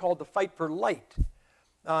is called The Fight for Light.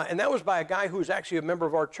 And that was by a guy who was actually a member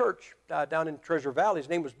of our church down in Treasure Valley. His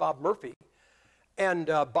name was Bob Murphy. And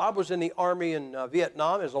Bob was in the Army in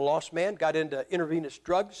Vietnam as a lost man, got into intravenous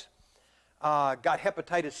drugs, got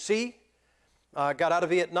hepatitis C, got out of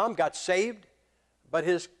Vietnam, got saved, but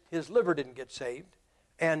his liver didn't get saved.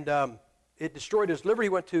 And it destroyed his liver. He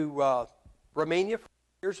went to Romania for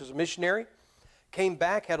years as a missionary, came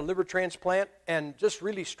back, had a liver transplant, and just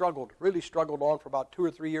really struggled on for about 2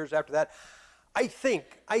 or 3 years after that. I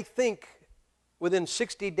think within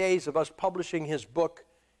 60 days of us publishing his book,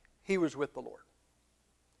 he was with the Lord.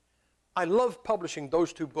 I love publishing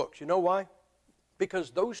those 2 books. You know why?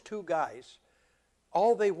 Because those 2 guys,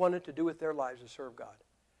 all they wanted to do with their lives is serve God.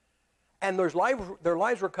 And their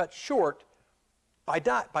lives were cut short by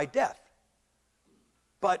death.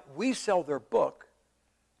 But we sell their book,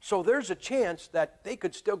 so there's a chance that they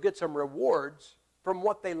could still get some rewards from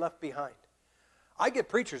what they left behind. I get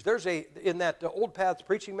preachers. In that Old Paths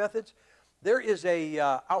Preaching Methods, there is a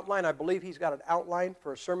outline. I believe he's got an outline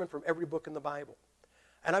for a sermon from every book in the Bible.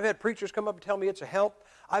 And I've had preachers come up and tell me it's a help.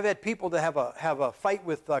 I've had people that have a fight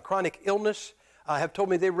with chronic illness have told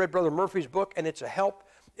me they read Brother Murphy's book and it's a help.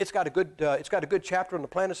 It's got a good chapter on the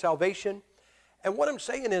plan of salvation. And what I'm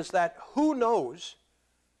saying is that who knows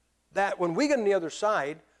that when we get on the other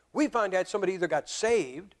side, we find out somebody either got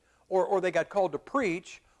saved or they got called to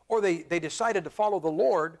preach, or they decided to follow the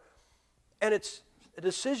Lord, and it's a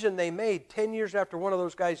decision they made 10 years after one of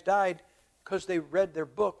those guys died because they read their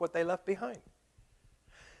book, what they left behind.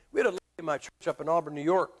 We had a lady in my church up in Auburn, New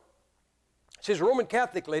York. She's a Roman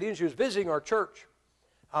Catholic lady, and she was visiting our church.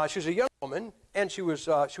 She was a young woman, and she was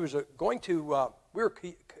going to, we were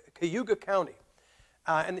Cayuga County,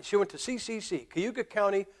 and she went to CCC, Cayuga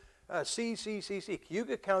County, CCCC,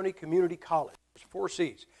 Cayuga County Community College. There's 4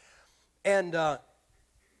 C's. And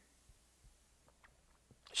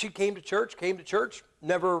she came to church,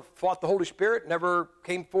 never fought the Holy Spirit, never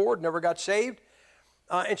came forward, never got saved.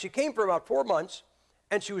 And she came for about 4 months,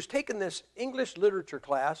 and she was taking this English literature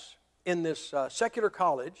class in this secular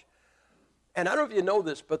college. And I don't know if you know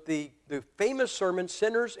this, but the famous sermon,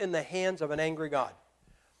 Sinners in the Hands of an Angry God,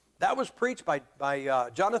 that was preached by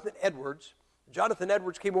Jonathan Edwards. Jonathan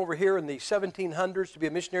Edwards came over here in the 1700s to be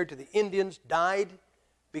a missionary to the Indians, died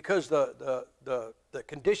because the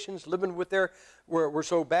conditions living with there were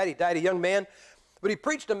so bad. He died a young man. But he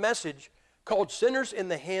preached a message called Sinners in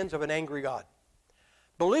the Hands of an Angry God.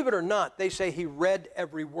 Believe it or not, they say he read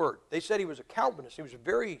every word. They said he was a Calvinist. He was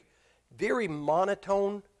very, very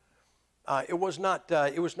monotone. It was not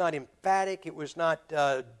emphatic. It was not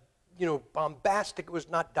bombastic. It was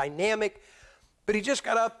not dynamic. But he just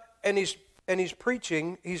got up and he's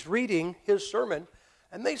preaching. He's reading his sermon.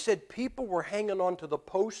 And they said people were hanging on to the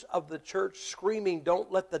posts of the church screaming,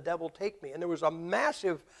 "Don't let the devil take me." And there was a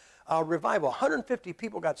massive revival. 150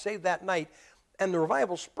 people got saved that night, and the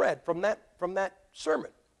revival spread from that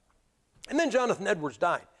sermon. And then Jonathan Edwards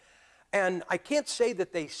died. And I can't say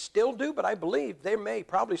that they still do, but I believe they may,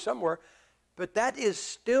 probably somewhere. But that is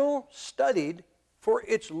still studied for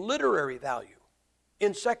its literary value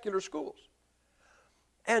in secular schools.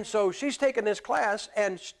 And so she's taken this class,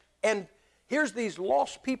 and here's these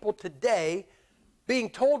lost people today being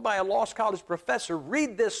told by a lost college professor,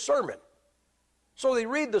 read this sermon. So they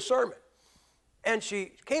read the sermon. And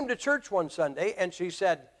she came to church one Sunday, and she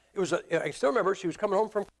said, I still remember, she was coming home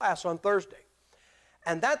from class on Thursday.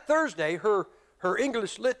 And that Thursday, her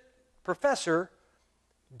English lit professor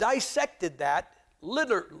dissected that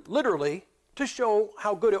literally to show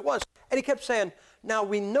how good it was. And he kept saying, now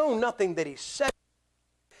we know nothing that he said.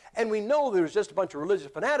 And we know there was just a bunch of religious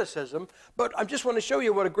fanaticism, but I just want to show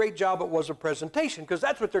you what a great job it was of presentation, because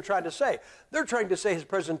that's what they're trying to say. They're trying to say his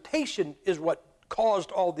presentation is what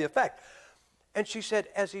caused all the effect. And she said,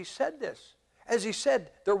 as he said this, as he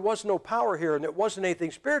said there was no power here and it wasn't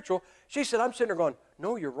anything spiritual, she said, I'm sitting there going,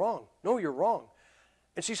 no, you're wrong. No, you're wrong.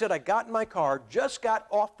 And she said, I got in my car, just got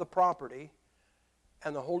off the property,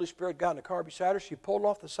 and the Holy Spirit got in the car beside her. She pulled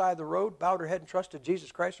off the side of the road, bowed her head, and trusted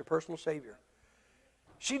Jesus Christ, her personal Savior.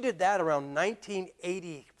 She did that around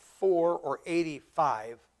 1984 or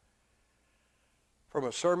 85 from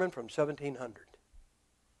a sermon from 1700.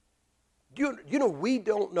 You know, we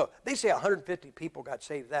don't know. They say 150 people got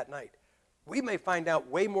saved that night. We may find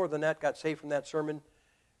out way more than that got saved from that sermon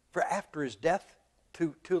for after his death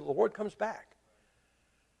till the Lord comes back.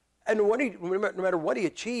 And no matter what he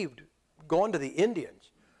achieved, going to the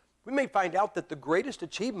Indians, we may find out that the greatest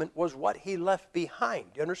achievement was what he left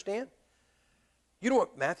behind. Do you understand? You know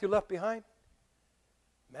what Matthew left behind?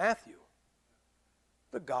 Matthew.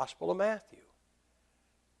 The Gospel of Matthew.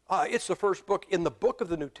 It's the first book in the book of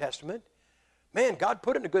the New Testament. Man, God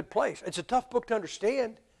put it in a good place. It's a tough book to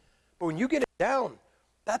understand, but when you get it down,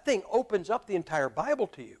 that thing opens up the entire Bible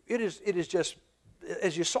to you. It is just,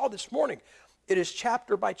 as you saw this morning, it is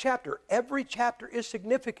chapter by chapter. Every chapter is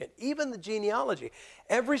significant, even the genealogy.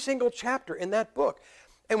 Every single chapter in that book.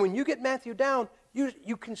 And when you get Matthew down,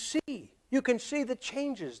 you can see. You can see the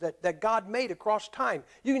changes that God made across time.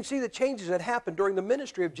 You can see the changes that happened during the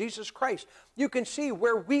ministry of Jesus Christ. You can see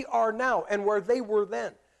where we are now and where they were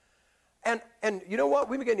then. And you know what?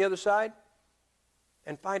 We can get on the other side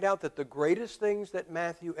and find out that the greatest things that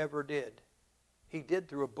Matthew ever did, he did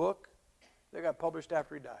through a book that got published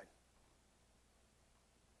after he died.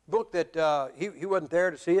 Book that he wasn't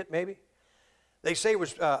there to see it, maybe. They say it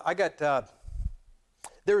was,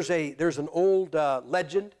 there's an old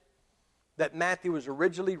legend that Matthew was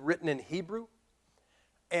originally written in Hebrew.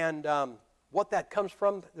 And what that comes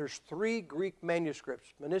from, there's 3 Greek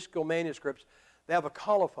manuscripts, minuscule manuscripts. They have a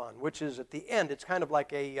colophon, which is at the end. It's kind of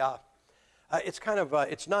like it's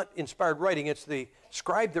not inspired writing. It's the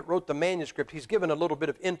scribe that wrote the manuscript. He's given a little bit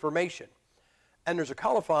of information. And there's a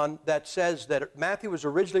colophon that says that Matthew was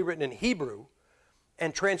originally written in Hebrew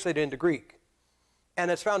and translated into Greek. And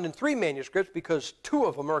it's found in 3 manuscripts because 2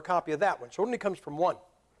 of them are a copy of that one. So it only comes from 1.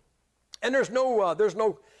 And there's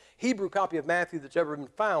no Hebrew copy of Matthew that's ever been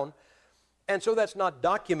found. And so that's not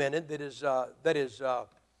documented that his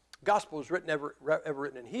gospel was ever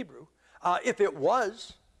written in Hebrew. If it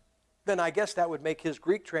was, then I guess that would make his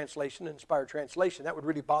Greek translation an inspired translation. That would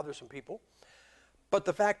really bother some people. But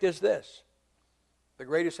the fact is this. The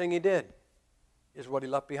greatest thing he did is what he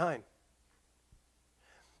left behind.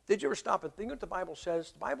 Did you ever stop and think what the Bible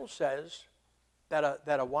says? The Bible says that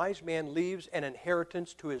a wise man leaves an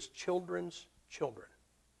inheritance to his children's children.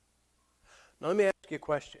 Now let me ask you a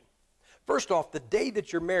question. First off, the day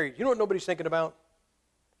that you're married, you know what nobody's thinking about?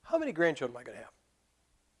 How many grandchildren am I going to have?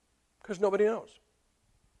 Because nobody knows.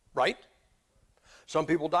 Right? Some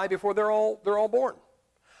people die before they're all born.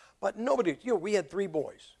 But nobody, we had 3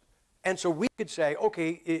 boys. And so we could say,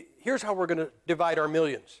 okay, here's how we're going to divide our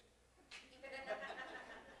millions.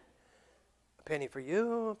 A penny for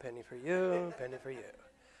you, a penny for you, a penny for you.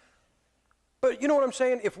 But you know what I'm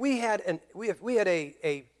saying? If we had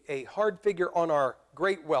a hard figure on our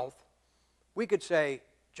great wealth, we could say,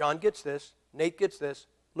 John gets this, Nate gets this,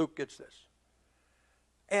 Luke gets this.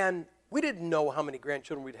 And we didn't know how many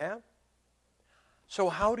grandchildren we'd have. So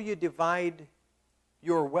how do you divide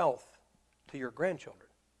your wealth to your grandchildren?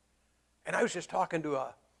 And I was just talking to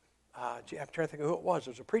I'm trying to think of who it was.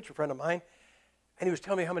 It was a preacher friend of mine, and he was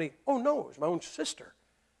telling me how many, oh no, it was my own sister.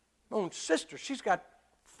 My own sister, she's got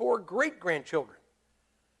 4 great-grandchildren.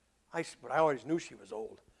 But I always knew she was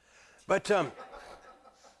old. But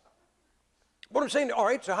what I'm saying, all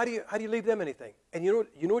right, so how do you leave them anything? And you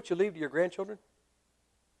know what you leave to your grandchildren?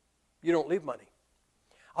 You don't leave money.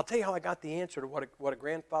 I'll tell you how I got the answer to what a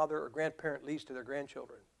grandfather or grandparent leaves to their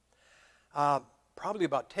grandchildren. Probably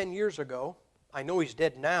about 10 years ago, I know he's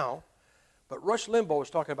dead now, but Rush Limbaugh was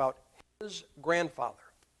talking about his grandfather.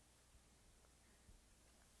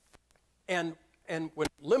 And when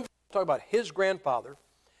Limbaugh was talking about his grandfather,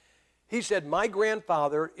 he said, my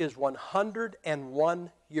grandfather is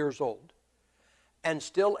 101 years old and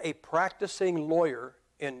still a practicing lawyer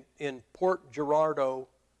in Port Gerardo,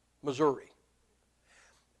 Missouri.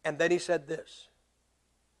 And then he said this,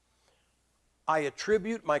 I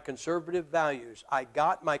attribute my conservative values. I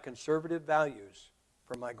got my conservative values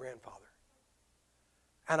from my grandfather.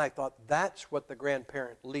 And I thought that's what the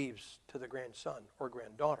grandparent leaves to the grandson or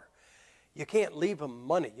granddaughter. You can't leave them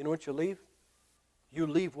money. You know what you leave? You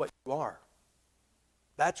leave what you are.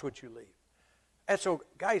 That's what you leave. And so,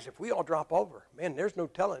 guys, if we all drop over, man, there's no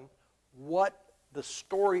telling what the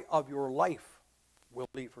story of your life will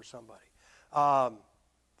be for somebody.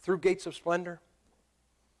 Through Gates of Splendor,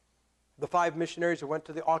 the 5 missionaries who went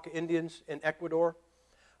to the Auca Indians in Ecuador.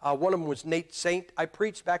 One of them was Nate Saint. I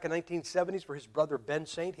preached back in the 1970s for his brother Ben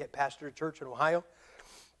Saint. He had pastored a church in Ohio.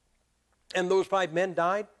 And those 5 men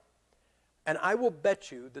died. And I will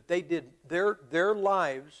bet you that they did their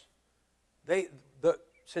lives,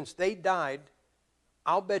 since they died,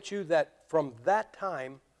 I'll bet you that from that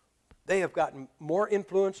time, they have gotten more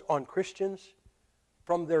influence on Christians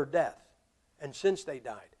from their death and since they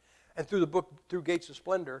died. And through the book, through Gates of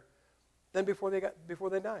Splendor, than before they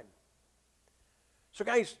died. So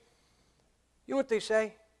guys, you know what they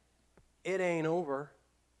say? It ain't over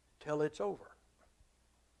till it's over.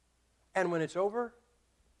 And when it's over,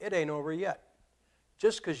 it ain't over yet.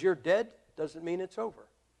 Just because you're dead doesn't mean it's over.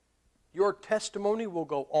 Your testimony will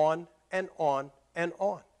go on and on and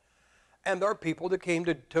on. And there are people that came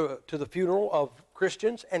to the funeral of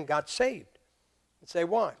Christians and got saved. And say,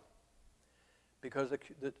 why? Because of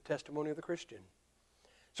the testimony of the Christian.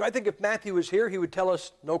 So I think if Matthew was here, he would tell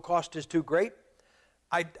us no cost is too great.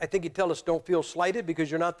 I think he'd tell us don't feel slighted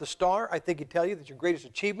because you're not the star. I think he'd tell you that your greatest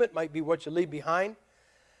achievement might be what you leave behind.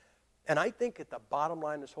 And I think at the bottom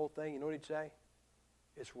line of this whole thing, you know what he'd say?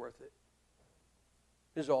 It's worth it.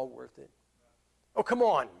 It's all worth it. Oh, come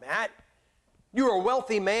on, Matt. You're a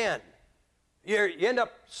wealthy man. You end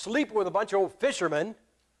up sleeping with a bunch of old fishermen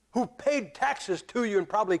who paid taxes to you and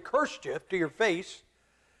probably cursed you to your face.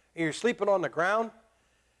 And you're sleeping on the ground.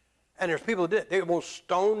 And there's people that did it. They almost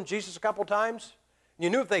stoned Jesus a couple times. You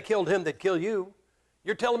knew if they killed him, they'd kill you.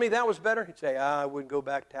 You're telling me that was better? He'd say, I wouldn't go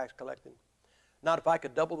back tax collecting. Not if I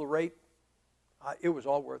could double the rate. It was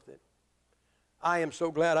all worth it. I am so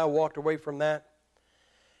glad I walked away from that.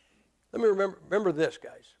 Let me remember this,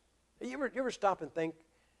 guys. You ever stop and think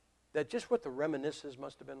that just what the reminiscences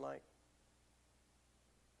must have been like?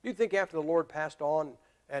 You think after the Lord passed on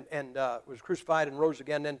and was crucified and rose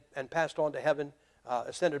again and passed on to heaven,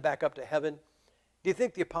 ascended back up to heaven, do you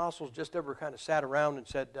think the apostles just ever kind of sat around and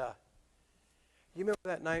said, you remember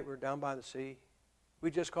that night we were down by the sea?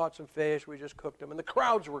 We just caught some fish, we just cooked them, and the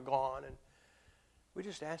crowds were gone, and we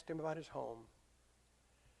just asked him about his home.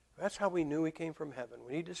 That's how we knew he came from heaven.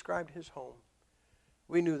 When he described his home,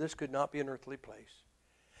 we knew this could not be an earthly place.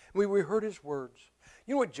 We heard his words.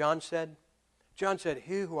 You know what John said? John said,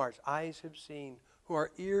 he who our eyes have seen, who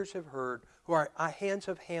our ears have heard, who our hands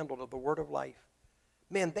have handled of the word of life.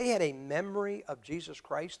 Man, they had a memory of Jesus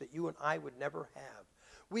Christ that you and I would never have.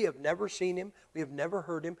 We have never seen him. We have never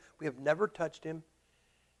heard him. We have never touched him.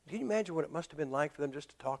 Can you imagine what it must have been like for them just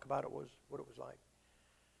to talk about what it was like?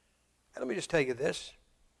 And let me just tell you this.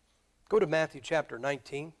 Go to Matthew chapter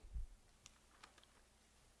 19.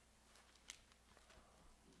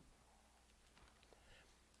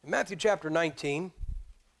 In Matthew chapter 19,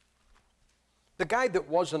 the guy that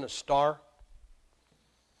wasn't a star,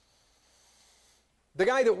 the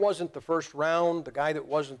guy that wasn't the first round, the guy that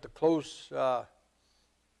wasn't the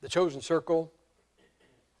chosen circle,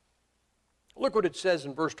 look what it says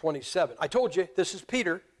in verse 27. I told you, this is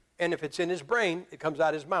Peter, and if it's in his brain, it comes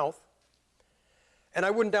out his mouth. And I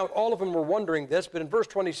wouldn't doubt all of them were wondering this, but in verse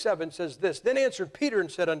 27 it says this, Then answered Peter and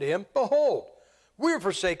said unto him, Behold, we have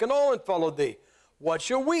forsaken all and followed thee. What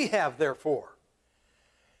shall we have therefore?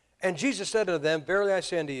 And Jesus said unto them, Verily I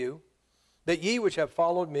say unto you, that ye which have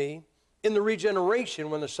followed me, in the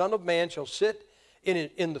regeneration, when the Son of Man shall sit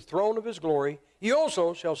in the throne of his glory, ye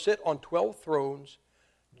also shall sit on 12 thrones,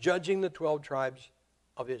 judging the 12 tribes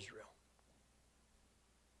of Israel.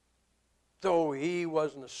 Though he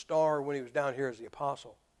wasn't a star when he was down here as the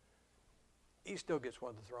apostle, he still gets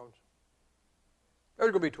one of the thrones.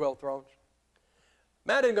 There's going to be 12 thrones.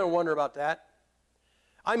 Matt ain't going to wonder about that.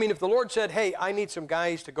 I mean, if the Lord said, hey, I need some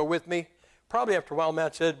guys to go with me, probably after a while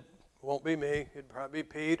Matt said, it won't be me. It'd probably be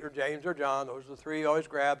Pete or James or John. Those are the three he always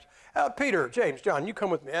grabs. Peter, James, John, you come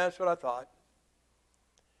with me. That's what I thought.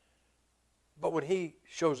 But when he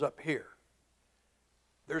shows up here,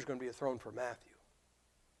 there's going to be a throne for Matthew.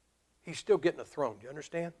 He's still getting a throne. Do you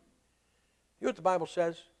understand? You know what the Bible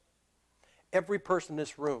says? Every person in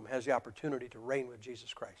this room has the opportunity to reign with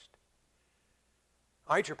Jesus Christ.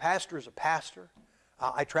 All right, your pastor is a pastor.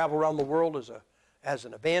 I travel around the world as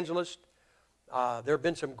an evangelist. There have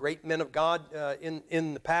been some great men of God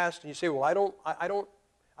in the past, and you say, well,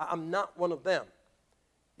 I'm not one of them.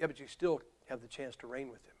 Yeah, but you still have the chance to reign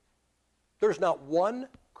with him. There's not one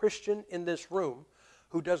Christian in this room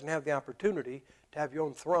who doesn't have the opportunity to have your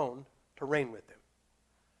own throne to reign with him.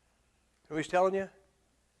 You know what he's telling you?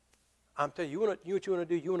 I'm telling you, what you want to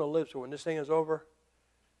do, you want to live so when this thing is over,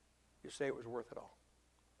 you say it was worth it all.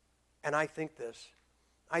 And I think this.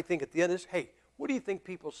 I think at the end of this, hey, what do you think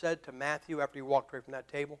people said to Matthew after he walked away from that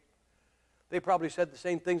table? They probably said the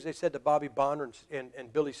same things they said to Bobby Bonner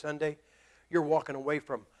and Billy Sunday. You're walking away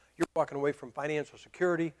from financial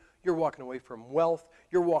security. You're walking away from wealth.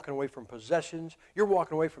 You're walking away from possessions. You're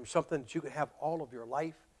walking away from something that you could have all of your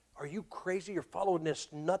life. Are you crazy? You're following this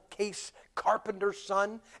nutcase carpenter's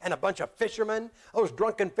son and a bunch of fishermen. Those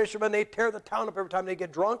drunken fishermen, they tear the town up every time they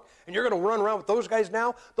get drunk. And you're going to run around with those guys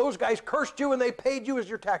now? Those guys cursed you and they paid you as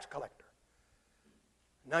your tax collector.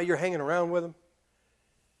 Now you're hanging around with them.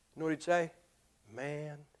 You know what he'd say?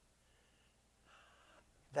 Man,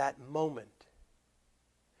 that moment,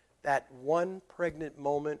 that one pregnant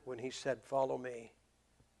moment when he said, follow me,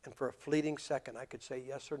 and for a fleeting second I could say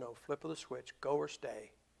yes or no, flip of the switch, go or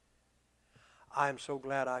stay. I am so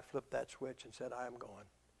glad I flipped that switch and said, I am going.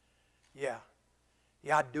 Yeah,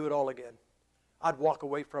 I'd do it all again. I'd walk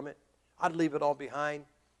away from it. I'd leave it all behind.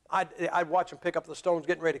 I'd watch him pick up the stones,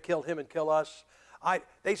 getting ready to kill him and kill us.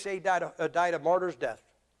 They say he died a martyr's death.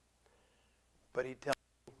 But he'd tell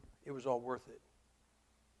me it was all worth it.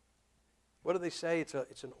 What do they say?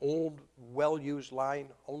 It's an old, well-used line.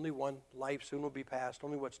 Only one life soon will be passed.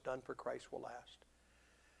 Only what's done for Christ will last.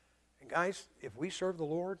 And guys, if we serve the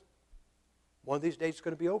Lord, one of these days it's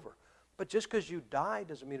going to be over. But just because you die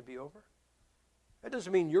doesn't mean it'll be over. That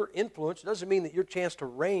doesn't mean your influence. It doesn't mean that your chance to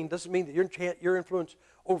reign. Doesn't mean that your influence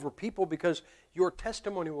over people, because your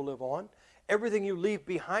testimony will live on. Everything you leave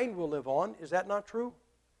behind will live on. Is that not true?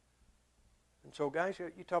 And so, guys,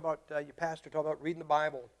 you talk about your pastor talk about reading the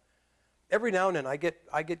Bible. Every now and then I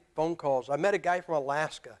get phone calls. I met a guy from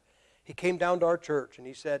Alaska. He came down to our church and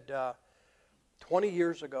he said, 20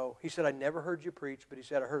 years ago, he said, I never heard you preach, but he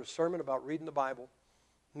said, I heard a sermon about reading the Bible.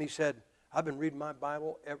 And he said, I've been reading my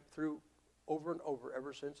Bible over and over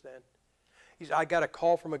ever since then. He said, I got a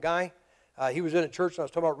call from a guy. He was in a church and I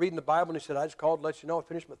was talking about reading the Bible, and he said, I just called to let you know I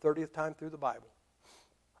finished my 30th time through the Bible.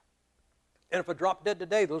 And if I drop dead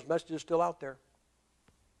today, those messages are still out there.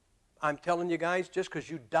 I'm telling you guys, just because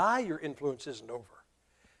you die, your influence isn't over.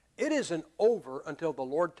 It isn't over until the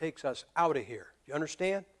Lord takes us out of here. You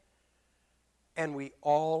understand? And we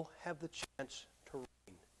all have the chance to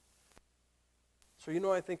reign. So you know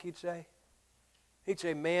what I think he'd say? He'd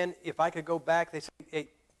say, man, if I could go back, they say, hey,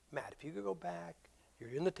 Matt, if you could go back, you're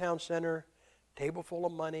in the town center, table full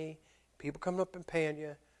of money, people coming up and paying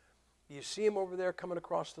you. You see him over there coming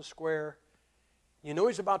across the square. You know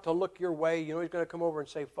he's about to look your way. You know he's going to come over and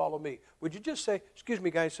say, follow me. Would you just say, excuse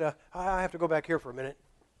me, guys, I have to go back here for a minute?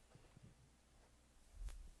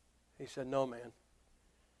 He said, no, man.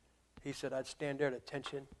 He said, I'd stand there at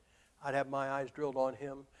attention. I'd have my eyes drilled on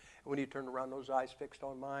him. And when he turned around, those eyes fixed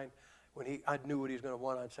on mine. I knew what he was going to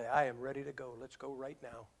want. I'd say, I am ready to go. Let's go right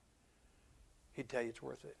now. He'd tell you it's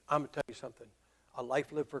worth it. I'm going to tell you something. A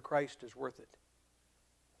life lived for Christ is worth it.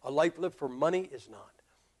 A life lived for money is not.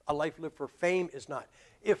 A life lived for fame is not.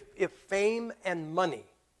 If fame and money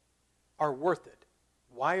are worth it,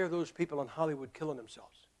 why are those people in Hollywood killing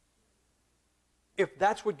themselves? If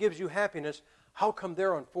that's what gives you happiness, how come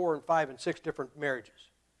they're on 4 and 5 and 6 different marriages?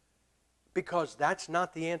 Because that's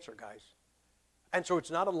not the answer, guys. And so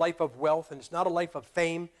it's not a life of wealth, and it's not a life of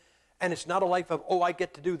fame, and it's not a life of, oh, I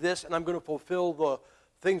get to do this, and I'm going to fulfill the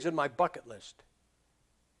things in my bucket list.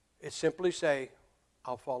 It's simply say,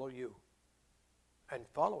 I'll follow you. And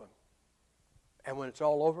follow him. And when it's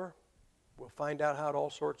all over, we'll find out how it all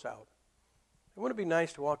sorts out. And wouldn't it be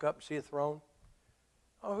nice to walk up and see a throne?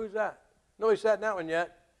 Oh, who's that? No, he sat in that one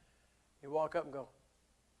yet. You walk up and go,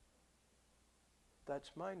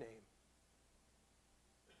 that's my name.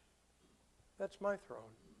 That's my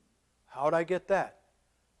throne. How'd I get that?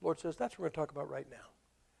 The Lord says, that's what we're going to talk about right now.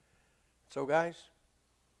 So, guys,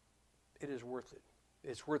 it is worth it.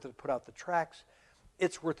 It's worth it to put out the tracts.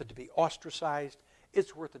 It's worth it to be ostracized.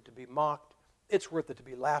 It's worth it to be mocked. It's worth it to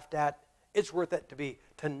be laughed at. It's worth it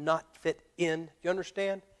to not fit in. You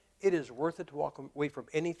understand? It is worth it to walk away from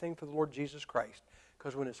anything for the Lord Jesus Christ,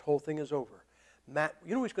 because when this whole thing is over, Matt,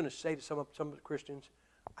 you know what he's going to say to some of the Christians?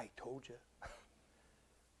 I told you.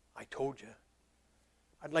 I told you.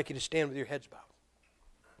 I'd like you to stand with your heads bowed.